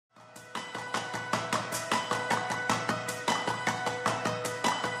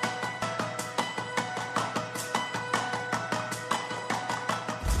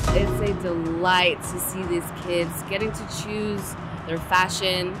It's a delight to see these kids getting to choose their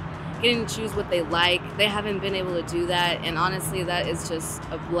fashion, getting to choose what they like. They haven't been able to do that, and honestly, that is just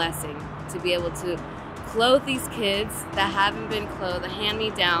a blessing to be able to clothe these kids that haven't been clothed, the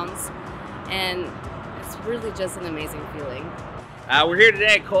hand-me-downs, and it's really just an amazing feeling. We're here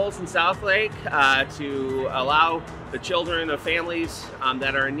today at Kohl's in Southlake to allow the children of families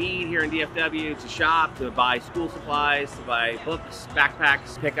that are in need here in DFW to shop, to buy school supplies, to buy books,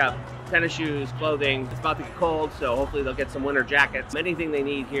 backpacks, pick up tennis shoes, clothing. It's about to get cold, so hopefully they'll get some winter jackets. Anything they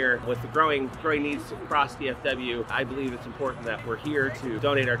need here. With the growing needs across DFW, I believe it's important that we're here to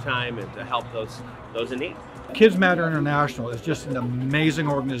donate our time and to help those in need. Kids Matter International is just an amazing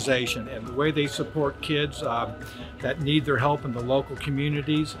organization, and the way they support kids that need their help in the local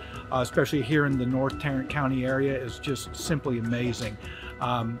communities, especially here in the North Tarrant County area, is just simply amazing.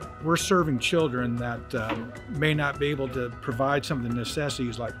 We're serving children that may not be able to provide some of the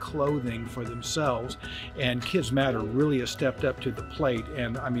necessities like clothing for themselves, and Kids Matter really has stepped up to the plate,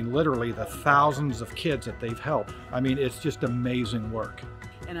 and I mean literally the thousands of kids that they've helped. I mean, it's just amazing work.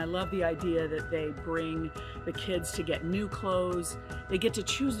 And I love the idea that they bring the kids to get new clothes. They get to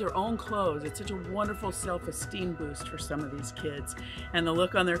choose their own clothes. It's such a wonderful self-esteem boost for some of these kids. And the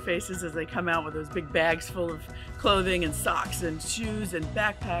look on their faces as they come out with those big bags full of clothing and socks and shoes and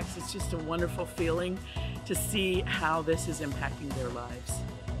backpacks, it's just a wonderful feeling to see how this is impacting their lives.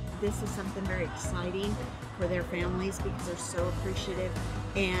 This is something very exciting for their families because they're so appreciative,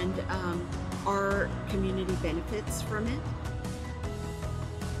 and our community benefits from it.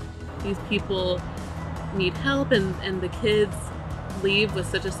 These people need help, and the kids leave with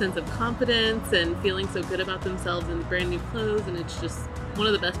such a sense of confidence and feeling so good about themselves in brand new clothes, and it's just one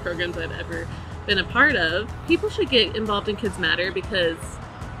of the best programs I've ever been a part of. People should get involved in Kids Matter because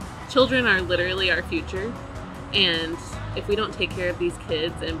children are literally our future, and if we don't take care of these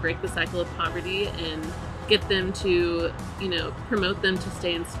kids and break the cycle of poverty and get them to, promote them to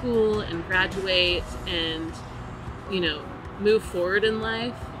stay in school and graduate and, move forward in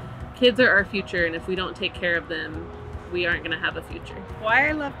life, kids are our future, and if we don't take care of them, we aren't going to have a future. Why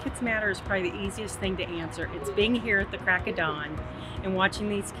I love Kids Matter is probably the easiest thing to answer. It's being here at the crack of dawn and watching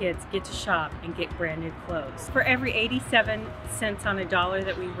these kids get to shop and get brand new clothes. For every 87 cents on a dollar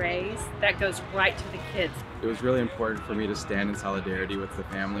that we raise, that goes right to the kids. It was really important for me to stand in solidarity with the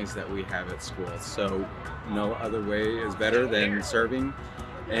families that we have at school. So no other way is better than serving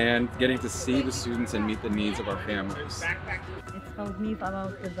and getting to see the students and meet the needs of our families. It told me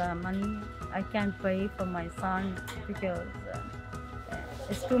about the money I can't pay for my son because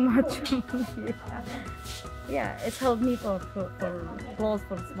it's too much. Yeah, it's helped me for clothes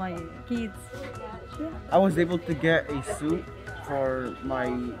for my kids. Yeah. I was able to get a suit for my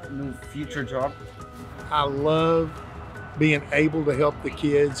new future job. I love being able to help the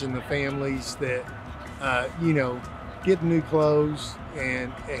kids and the families that, get new clothes,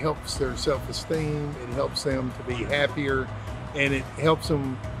 and it helps their self-esteem, it helps them to be happier, and it helps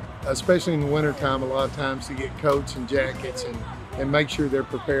them, especially in the wintertime, a lot of times to get coats and jackets and make sure they're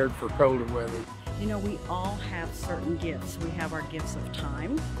prepared for colder weather. We all have certain gifts. We have our gifts of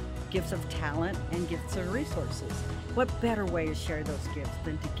time, gifts of talent, and gifts of resources. What better way to share those gifts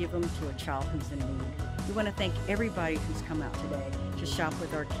than to give them to a child who's in need? We want to thank everybody who's come out today to shop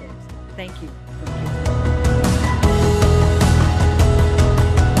with our kids. Thank you.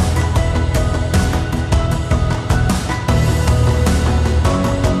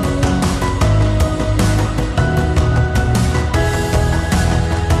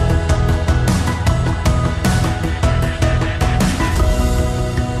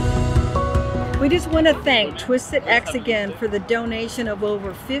 We just want to thank Twisted X again for the donation of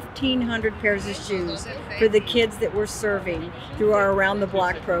over 1,500 pairs of shoes for the kids that we're serving through our Around the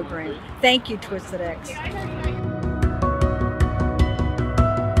Block program. Thank you, Twisted X.